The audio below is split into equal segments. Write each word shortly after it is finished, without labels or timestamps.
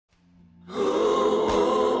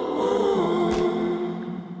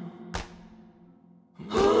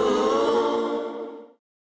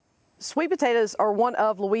Sweet potatoes are one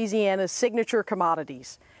of Louisiana's signature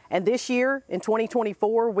commodities. And this year, in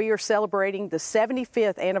 2024, we are celebrating the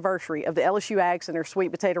 75th anniversary of the LSU AgCenter Sweet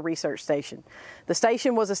Potato Research Station. The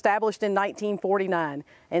station was established in 1949,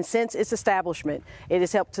 and since its establishment, it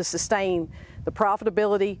has helped to sustain the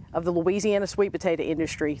profitability of the Louisiana sweet potato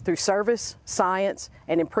industry through service, science,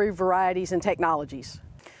 and improved varieties and technologies.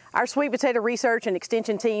 Our sweet potato research and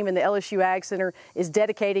extension team in the LSU AgCenter is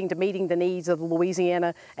dedicating to meeting the needs of the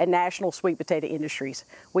Louisiana and national sweet potato industries.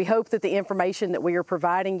 We hope that the information that we are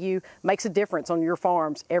providing you makes a difference on your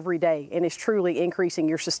farms every day and is truly increasing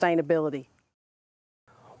your sustainability.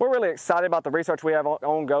 We're really excited about the research we have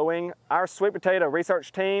ongoing. Our sweet potato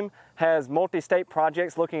research team has multi-state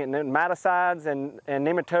projects looking at nematicides and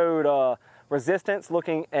nematode resistance,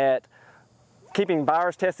 looking at keeping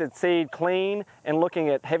virus-tested seed clean and looking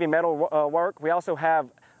at heavy metal work. We also have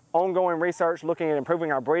ongoing research looking at improving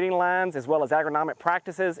our breeding lines as well as agronomic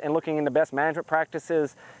practices and looking into best management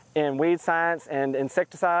practices in weed science and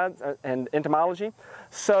insecticides and entomology.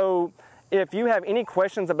 So if you have any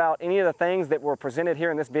questions about any of the things that were presented here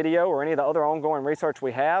in this video or any of the other ongoing research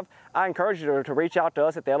we have, I encourage you to reach out to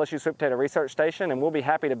us at the LSU Sweet Potato Research Station, and we'll be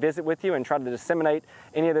happy to visit with you and try to disseminate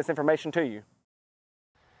any of this information to you.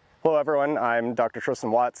 Hello everyone, I'm Dr.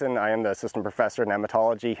 Tristan Watson. I am the Assistant Professor in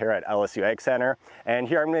Nematology here at LSU AgCenter, and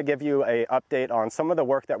here I'm going to give you an update on some of the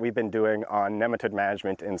work that we've been doing on nematode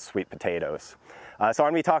management in sweet potatoes. So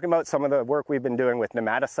I'm going to be talking about some of the work we've been doing with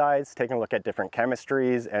nematicides, taking a look at different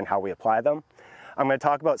chemistries and how we apply them. I'm going to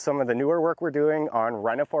talk about some of the newer work we're doing on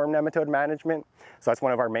reniform nematode management. So that's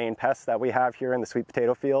one of our main pests that we have here in the sweet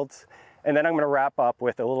potato fields. And then I'm going to wrap up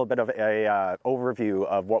with a little bit of an overview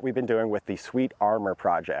of what we've been doing with the Sweet Armor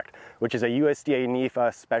project, which is a USDA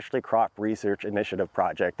NIFA Specialty Crop Research Initiative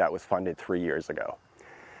project that was funded 3 years ago.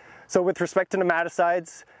 So with respect to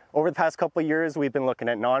nematicides, over the past couple of years, we've been looking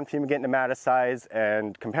at non-fumigant nematicides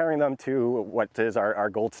and comparing them to what is our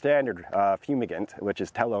gold standard fumigant, which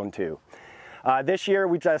is Telone 2. This year,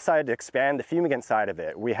 we decided to expand the fumigant side of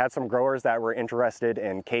it. We had some growers that were interested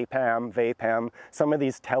in K-PAM, VAPAM, some of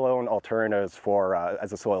these Telone alternatives for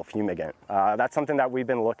as a soil fumigant. That's something that we've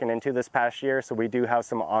been looking into this past year, so we do have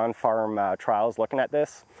some on-farm trials looking at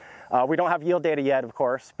this. We don't have yield data yet, of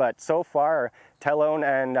course, but so far, Telone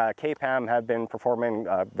and K-PAM have been performing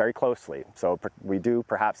very closely, so we do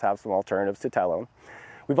perhaps have some alternatives to Telone.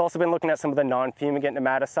 We've also been looking at some of the non-fumigant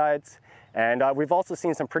nematicides, and we've also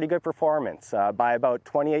seen some pretty good performance. By about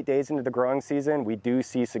 28 days into the growing season, we do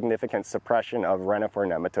see significant suppression of reniform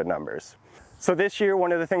nematode numbers. So this year,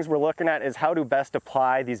 one of the things we're looking at is how to best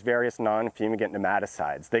apply these various non-fumigant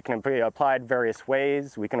nematicides. They can be applied various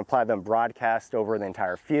ways. We can apply them broadcast over the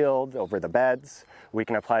entire field, over the beds. We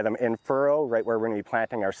can apply them in furrow, right where we're going to be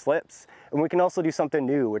planting our slips. And we can also do something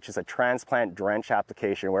new, which is a transplant drench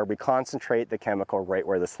application where we concentrate the chemical right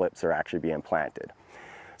where the slips are actually being planted.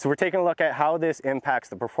 So we're taking a look at how this impacts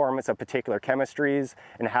the performance of particular chemistries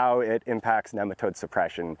and how it impacts nematode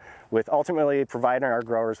suppression, with ultimately providing our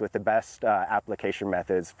growers with the best application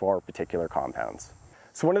methods for particular compounds.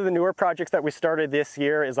 So one of the newer projects that we started this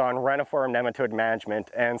year is on reniform nematode management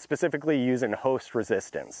and specifically using host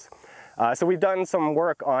resistance. So we've done some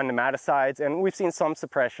work on nematicides and we've seen some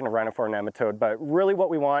suppression of reniform nematode, but really what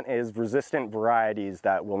we want is resistant varieties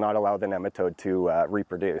that will not allow the nematode to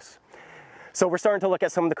reproduce. So we're starting to look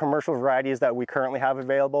at some of the commercial varieties that we currently have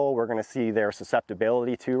available. We're going to see their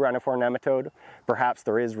susceptibility to reniform nematode. Perhaps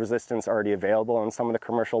there is resistance already available in some of the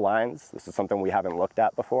commercial lines. This is something we haven't looked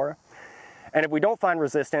at before. And if we don't find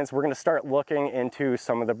resistance, we're going to start looking into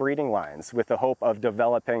some of the breeding lines with the hope of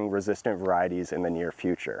developing resistant varieties in the near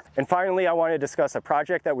future. And finally, I want to discuss a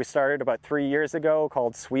project that we started about 3 years ago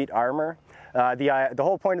called Sweet Armor. The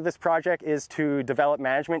whole point of this project is to develop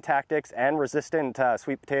management tactics and resistant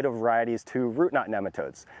sweet potato varieties to root knot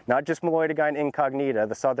nematodes. Not just Meloidogyne incognita,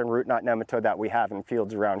 the southern root knot nematode that we have in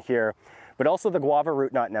fields around here, but also the guava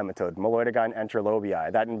root knot nematode, Meloidogyne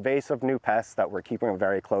enterolobii, that invasive new pest that we're keeping a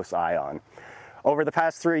very close eye on. Over the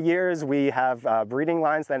past 3 years, we have breeding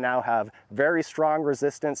lines that now have very strong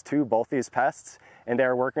resistance to both these pests, and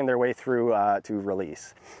they're working their way through to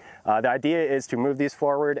release. The idea is to move these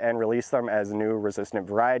forward and release them as new resistant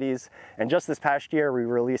varieties. And just this past year, we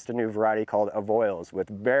released a new variety called Avoyles with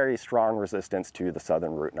very strong resistance to the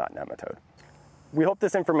southern root knot nematode. We hope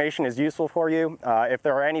this information is useful for you. If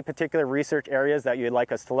there are any particular research areas that you'd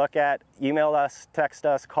like us to look at, email us, text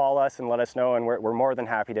us, call us, and let us know, and we're more than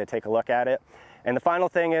happy to take a look at it. And the final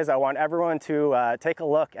thing is I want everyone to take a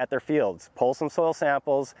look at their fields, pull some soil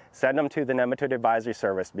samples, send them to the Nematode Advisory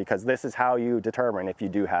Service, because this is how you determine if you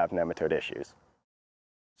do have nematode issues.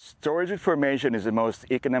 Storage information is the most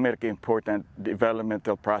economically important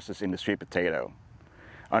developmental process in the sweet potato.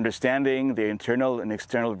 Understanding the internal and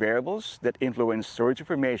external variables that influence storage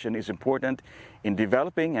information is important in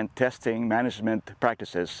developing and testing management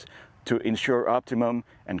practices to ensure optimum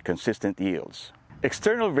and consistent yields.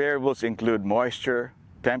 External variables include moisture,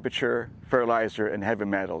 temperature, fertilizer, and heavy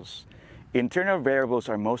metals. Internal variables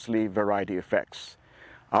are mostly variety effects.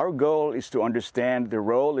 Our goal is to understand the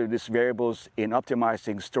role of these variables in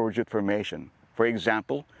optimizing storage information. For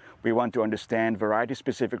example, we want to understand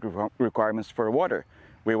variety-specific requirements for water.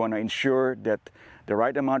 We want to ensure that the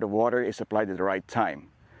right amount of water is applied at the right time.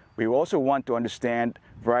 We also want to understand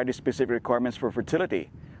variety-specific requirements for fertility.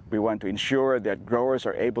 We want to ensure that growers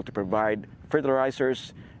are able to provide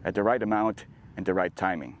fertilizers at the right amount and the right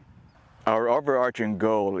timing. Our overarching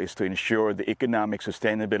goal is to ensure the economic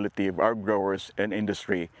sustainability of our growers and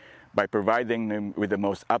industry by providing them with the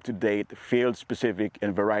most up-to-date, field-specific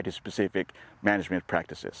and variety-specific management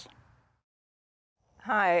practices.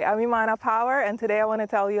 Hi, I'm Imana Power, and today I want to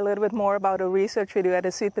tell you a little bit more about the research we do at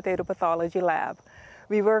the Sweet Potato Pathology Lab.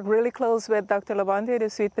 We work really close with Dr. Labonte,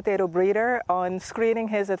 the sweet potato breeder, on screening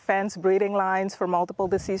his advanced breeding lines for multiple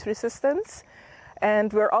disease resistance.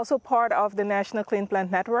 And we're also part of the National Clean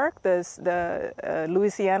Plant Network, the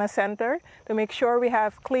Louisiana Center, to make sure we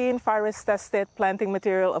have clean, virus-tested planting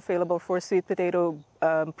material available for sweet potato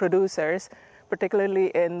producers,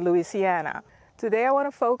 particularly in Louisiana. Today I want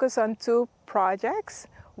to focus on two projects.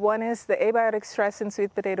 One is the abiotic stress in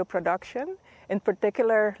sweet potato production, in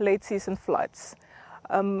particular late-season floods.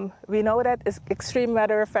 We know that extreme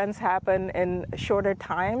weather events happen in shorter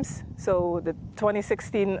times. So the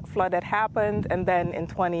 2016 flood that happened, and then in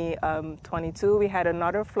 2022 we had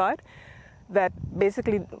another flood that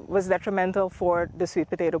basically was detrimental for the sweet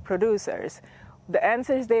potato producers. The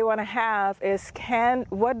answers they want to have is,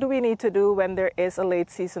 what do we need to do when there is a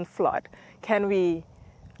late season flood? Can we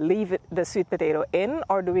leave the sweet potato in,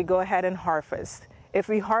 or do we go ahead and harvest? If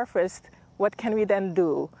we harvest, what can we then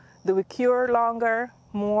do? Do we cure longer,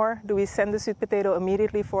 more? Do we send the sweet potato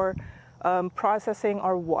immediately for processing,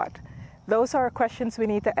 or what? Those are questions we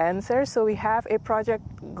need to answer. So we have a project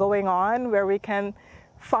going on where we can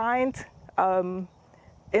find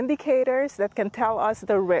indicators that can tell us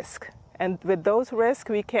the risk. And with those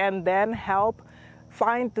risks, we can then help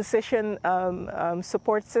find decision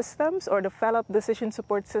support systems or develop decision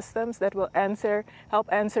support systems that will help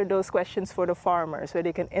answer those questions for the farmers, where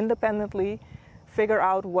they can independently figure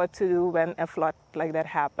out what to do when a flood like that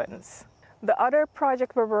happens. The other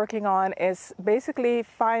project we're working on is basically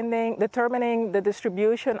determining the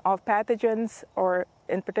distribution of pathogens, or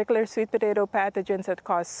in particular sweet potato pathogens that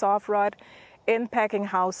cause soft rot, in packing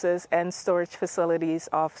houses and storage facilities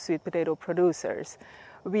of sweet potato producers.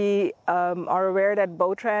 We are aware that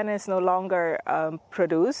Botran is no longer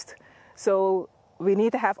produced, so we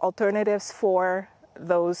need to have alternatives for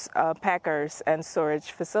those packers and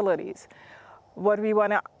storage facilities. What we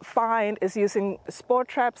want to find is using spore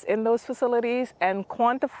traps in those facilities and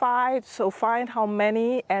quantify, so find how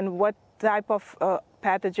many and what type of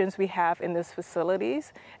pathogens we have in these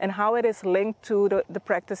facilities and how it is linked to the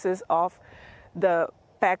practices of the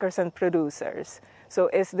packers and producers. So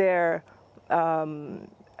is there,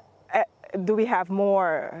 do we have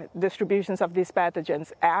more distributions of these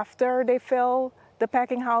pathogens after they fill the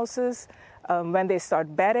packing houses, when they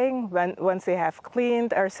start bedding, once they have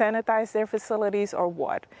cleaned or sanitized their facilities, or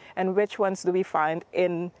what? And which ones do we find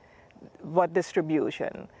in what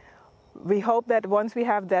distribution? We hope that once we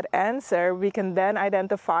have that answer, we can then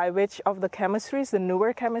identify which of the chemistries, the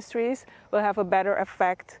newer chemistries, will have a better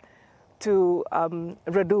effect to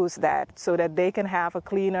reduce that, so that they can have a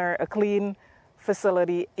clean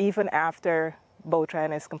facility even after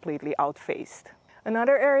Botran is completely outphased.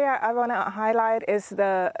 Another area I want to highlight is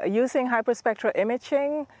using hyperspectral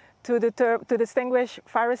imaging to distinguish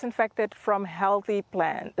virus-infected from healthy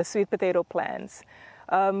plants, the sweet potato plants.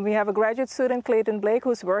 We have a graduate student, Clayton Blake,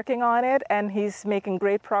 who's working on it, and he's making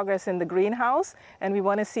great progress in the greenhouse, and we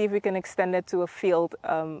want to see if we can extend it to a field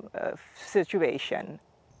situation.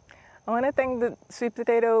 I want to thank the sweet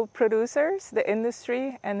potato producers, the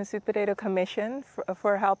industry, and the Sweet Potato Commission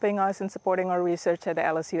for helping us and supporting our research at the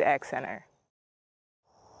LSU AgCenter.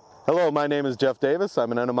 Hello, my name is Jeff Davis.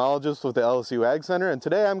 I'm an entomologist with the LSU AgCenter, and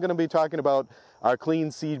today I'm going to be talking about our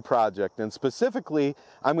Clean Seed Project. And specifically,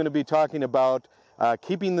 I'm going to be talking about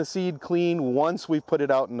keeping the seed clean once we've put it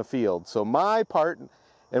out in the field. So my part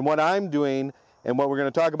and what I'm doing and what we're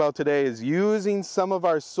going to talk about today is using some of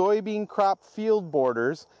our soybean crop field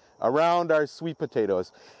borders around our sweet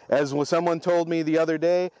potatoes. As someone told me the other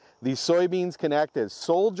day, these soybeans can act as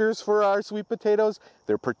soldiers for our sweet potatoes.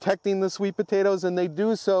 They're protecting the sweet potatoes, and they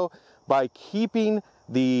do so by keeping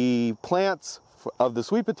the plants of the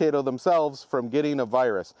sweet potato themselves from getting a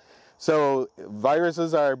virus. So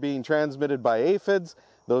viruses are being transmitted by aphids.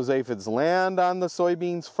 Those aphids land on the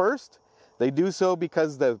soybeans first. They do so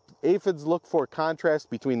because the aphids look for contrast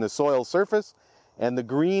between the soil surface and the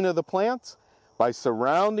green of the plants. By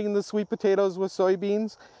surrounding the sweet potatoes with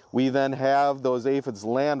soybeans, we then have those aphids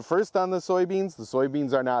land first on the soybeans. The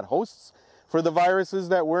soybeans are not hosts for the viruses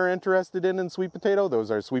that we're interested in sweet potato. Those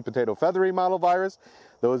are sweet potato feathery mottle virus.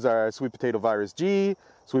 Those are sweet potato virus G,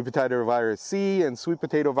 sweet potato virus C, and sweet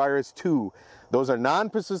potato virus 2. Those are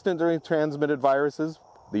non-persistently transmitted viruses.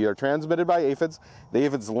 They are transmitted by aphids. The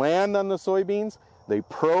aphids land on the soybeans, they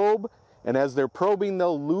probe, and as they're probing,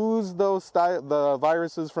 they'll lose the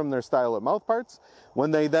viruses from their stylet mouthparts.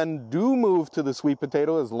 When they then do move to the sweet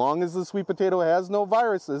potato, as long as the sweet potato has no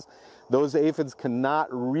viruses, those aphids cannot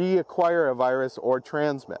reacquire a virus or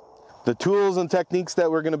transmit. The tools and techniques that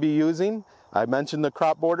we're going to be using, I mentioned the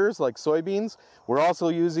crop borders like soybeans. We're also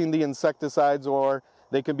using the insecticides, or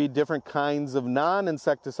they can be different kinds of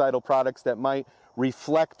non-insecticidal products that might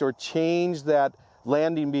reflect or change that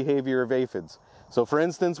landing behavior of aphids. So for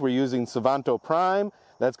instance, we're using Savanto Prime.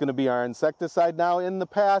 That's going to be our insecticide now. In the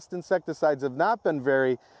past, insecticides have not been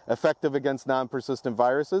very effective against non-persistent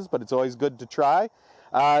viruses, but it's always good to try.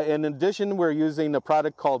 In addition, we're using a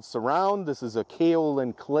product called Surround. This is a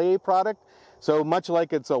kaolin clay product. So much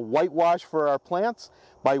like it's a whitewash for our plants,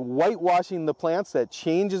 by whitewashing the plants, that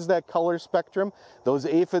changes that color spectrum. Those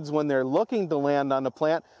aphids, when they're looking to land on the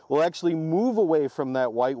plant, will actually move away from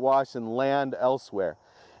that whitewash and land elsewhere.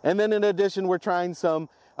 And then in addition, we're trying some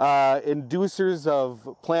inducers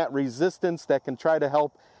of plant resistance that can try to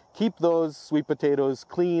help keep those sweet potatoes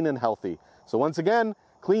clean and healthy. So once again,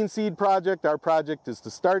 Clean Seed Project, our project is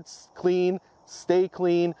to start clean, stay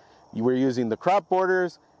clean. We're using the crop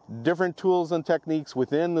borders, different tools and techniques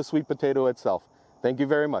within the sweet potato itself. Thank you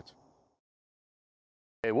very much.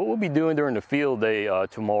 What we'll be doing during the field day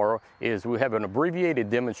tomorrow is we have an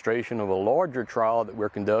abbreviated demonstration of a larger trial that we're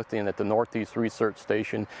conducting at the Northeast Research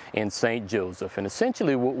Station in St. Joseph. And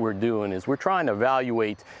essentially what we're doing is we're trying to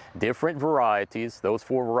evaluate different varieties, those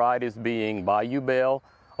 4 varieties being Bayou Belle,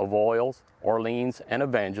 of oils, Orleans, and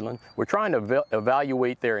Evangeline. We're trying to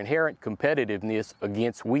evaluate their inherent competitiveness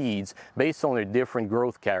against weeds based on their different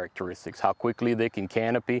growth characteristics, how quickly they can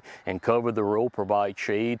canopy and cover the row, provide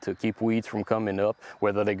shade to keep weeds from coming up,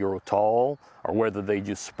 whether they grow tall or whether they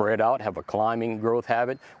just spread out, have a climbing growth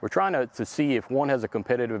habit. We're trying to see if one has a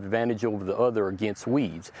competitive advantage over the other against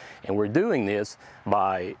weeds. And we're doing this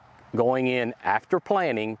by going in after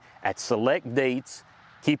planting at select dates,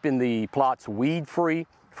 keeping the plots weed-free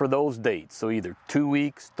for those dates. So either 2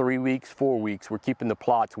 weeks, 3 weeks, 4 weeks, we're keeping the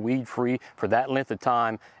plots weed-free for that length of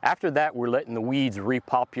time. After that, we're letting the weeds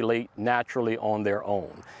repopulate naturally on their own.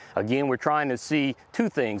 Again, we're trying to see 2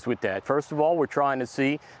 things with that. First of all, we're trying to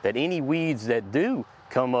see that any weeds that do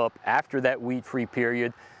come up after that weed-free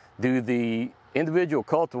period, do the individual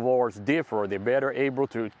cultivars differ? Are they better able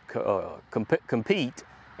to compete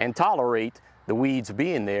and tolerate the weeds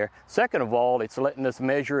being there? Second of all, it's letting us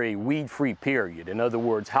measure a weed-free period. In other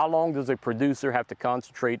words, how long does a producer have to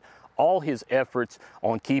concentrate all his efforts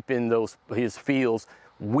on keeping his fields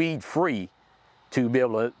weed-free to be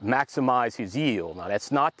able to maximize his yield? Now,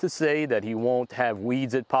 that's not to say that he won't have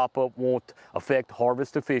weeds that pop up, won't affect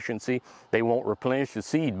harvest efficiency. They won't replenish the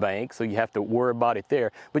seed bank, so you have to worry about it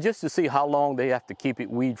there. But just to see how long they have to keep it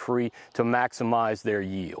weed-free to maximize their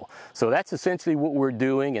yield. So that's essentially what we're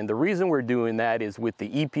doing, and the reason we're doing that is with the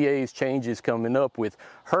EPA's changes coming up with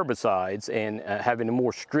herbicides and having a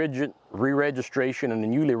more stringent re-registration and the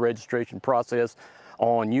newly registration process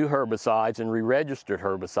on new herbicides and re-registered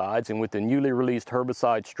herbicides. And with the newly released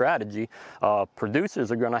herbicide strategy,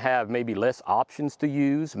 producers are going to have maybe less options to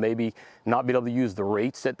use, maybe not be able to use the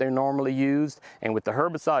rates that they're normally used. And with the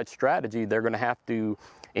herbicide strategy, they're going to have to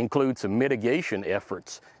include some mitigation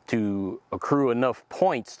efforts to accrue enough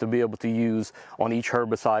points to be able to use on each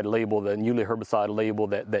herbicide label, the newly herbicide label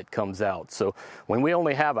that comes out. So when we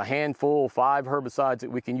only have a handful, 5 herbicides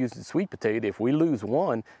that we can use in sweet potato, if we lose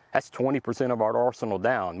one, that's 20% of our arsenal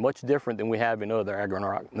down, much different than we have in other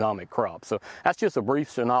agronomic crops. So that's just a brief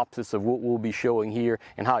synopsis of what we'll be showing here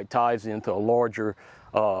and how it ties into a larger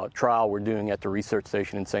trial we're doing at the research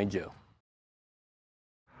station in St. Joe.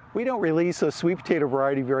 We don't release a sweet potato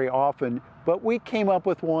variety very often, but we came up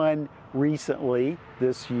with one recently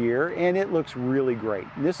this year, and it looks really great.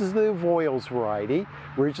 This is the Voiles variety,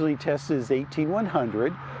 originally tested as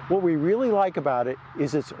 18100. What we really like about it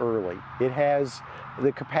is it's early. It has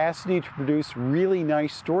the capacity to produce really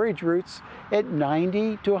nice storage roots at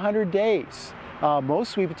 90 to 100 days.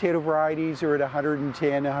 Most sweet potato varieties are at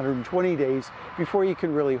 110, 120 days before you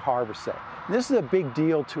can really harvest it. And this is a big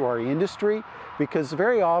deal to our industry because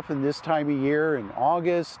very often this time of year in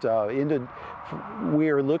August, we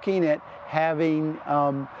are looking at having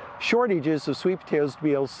shortages of sweet potatoes to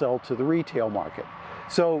be able to sell to the retail market.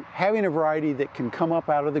 So having a variety that can come up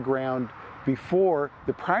out of the ground before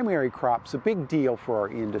the primary crop is a big deal for our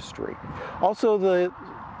industry. Also, the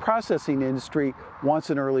processing industry wants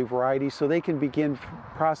an early variety so they can begin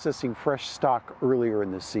processing fresh stock earlier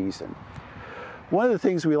in the season. One of the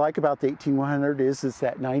things we like about the 18100 is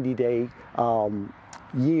that 90-day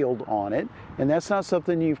yield on it, and that's not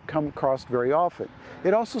something you've come across very often.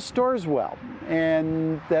 It also stores well,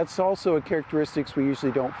 and that's also a characteristic we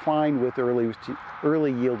usually don't find with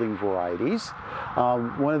early yielding varieties.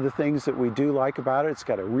 One of the things that we do like about it, it's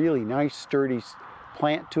got a really nice sturdy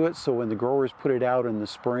plant to it, so when the growers put it out in the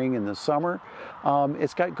spring and the summer,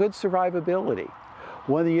 it's got good survivability.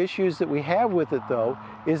 One of the issues that we have with it though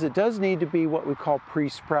is it does need to be what we call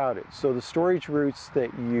pre-sprouted. So the storage roots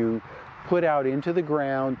that you put out into the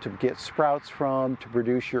ground to get sprouts from to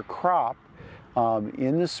produce your crop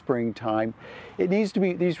in the springtime,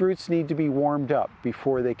 these roots need to be warmed up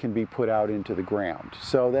before they can be put out into the ground.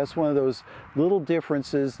 So that's one of those little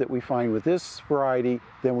differences that we find with this variety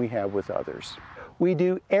than we have with others. We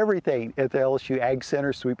do everything at the LSU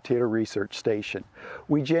AgCenter Sweet Potato Research Station.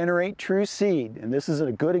 We generate true seed, and this is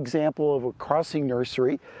a good example of a crossing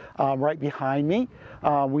nursery right behind me.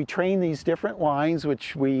 We train these different lines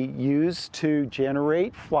which we use to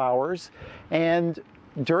generate flowers, and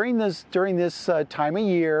during this time of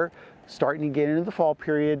year, starting to get into the fall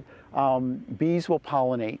period, bees will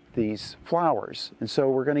pollinate these flowers. And so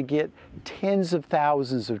we're going to get tens of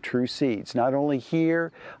thousands of true seeds, not only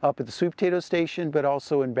here up at the sweet potato station, but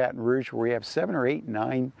also in Baton Rouge where we have 7 or 8,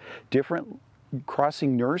 9 different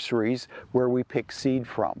crossing nurseries where we pick seed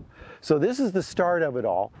from. So this is the start of it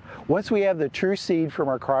all. Once we have the true seed from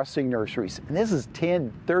our crossing nurseries, and this is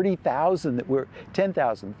 10,000, 30,000 that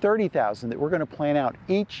we're going to plant out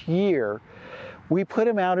each year, we put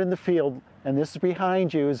them out in the field, and this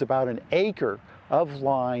behind you is about 1 acre of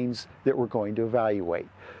lines that we're going to evaluate.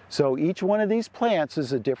 So each one of these plants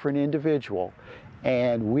is a different individual,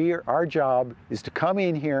 and our job is to come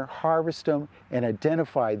in here, harvest them, and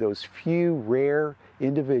identify those few rare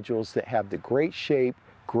individuals that have the great shape,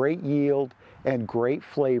 great yield, and great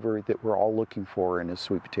flavor that we're all looking for in a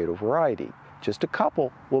sweet potato variety. Just a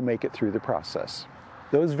couple will make it through the process.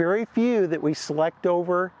 Those very few that we select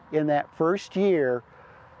over in that first year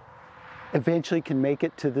eventually can make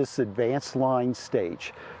it to this advanced line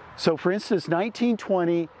stage. So for instance,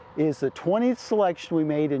 1920 is the 20th selection we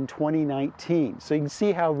made in 2019. So you can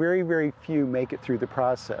see how very, very few make it through the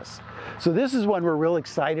process. So this is one we're real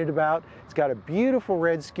excited about. It's got a beautiful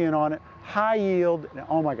red skin on it, high yield, and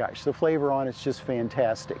oh my gosh, the flavor on it's just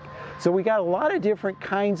fantastic. So we got a lot of different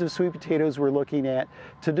kinds of sweet potatoes we're looking at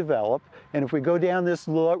to develop. And if we go down this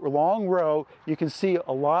long row, you can see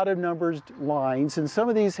a lot of numbered lines, and some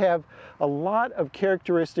of these have a lot of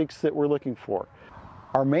characteristics that we're looking for.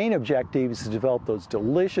 Our main objective is to develop those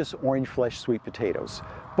delicious orange flesh sweet potatoes,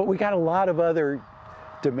 but we got a lot of other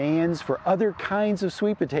demands for other kinds of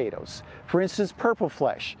sweet potatoes. For instance, purple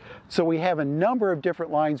flesh. So we have a number of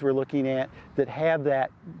different lines we're looking at that have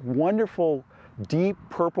that wonderful deep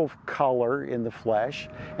purple color in the flesh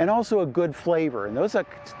and also a good flavor. And those are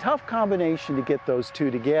a tough combination to get those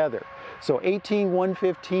two together. So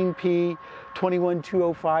 18115P,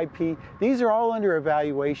 21205P, these are all under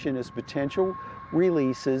evaluation as potential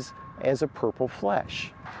releases as a purple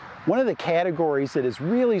flesh. One of the categories that has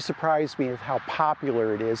really surprised me of how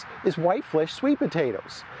popular it is white flesh sweet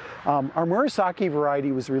potatoes. Our Murasaki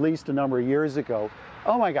variety was released a number of years ago.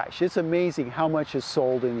 Oh my gosh, it's amazing how much is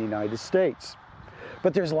sold in the United States.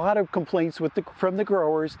 But there's a lot of complaints from the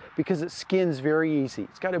growers because it skins very easy.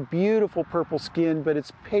 It's got a beautiful purple skin, but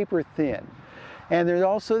it's paper thin. And there's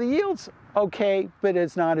also the yields okay, but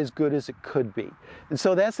it's not as good as it could be. And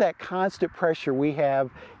so that's that constant pressure we have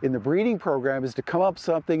in the breeding program, is to come up with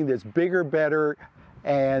something that's bigger, better,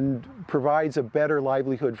 and provides a better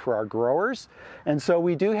livelihood for our growers. And so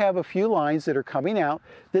we do have a few lines that are coming out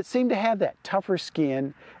that seem to have that tougher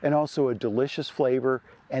skin and also a delicious flavor,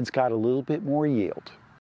 and it's got a little bit more yield.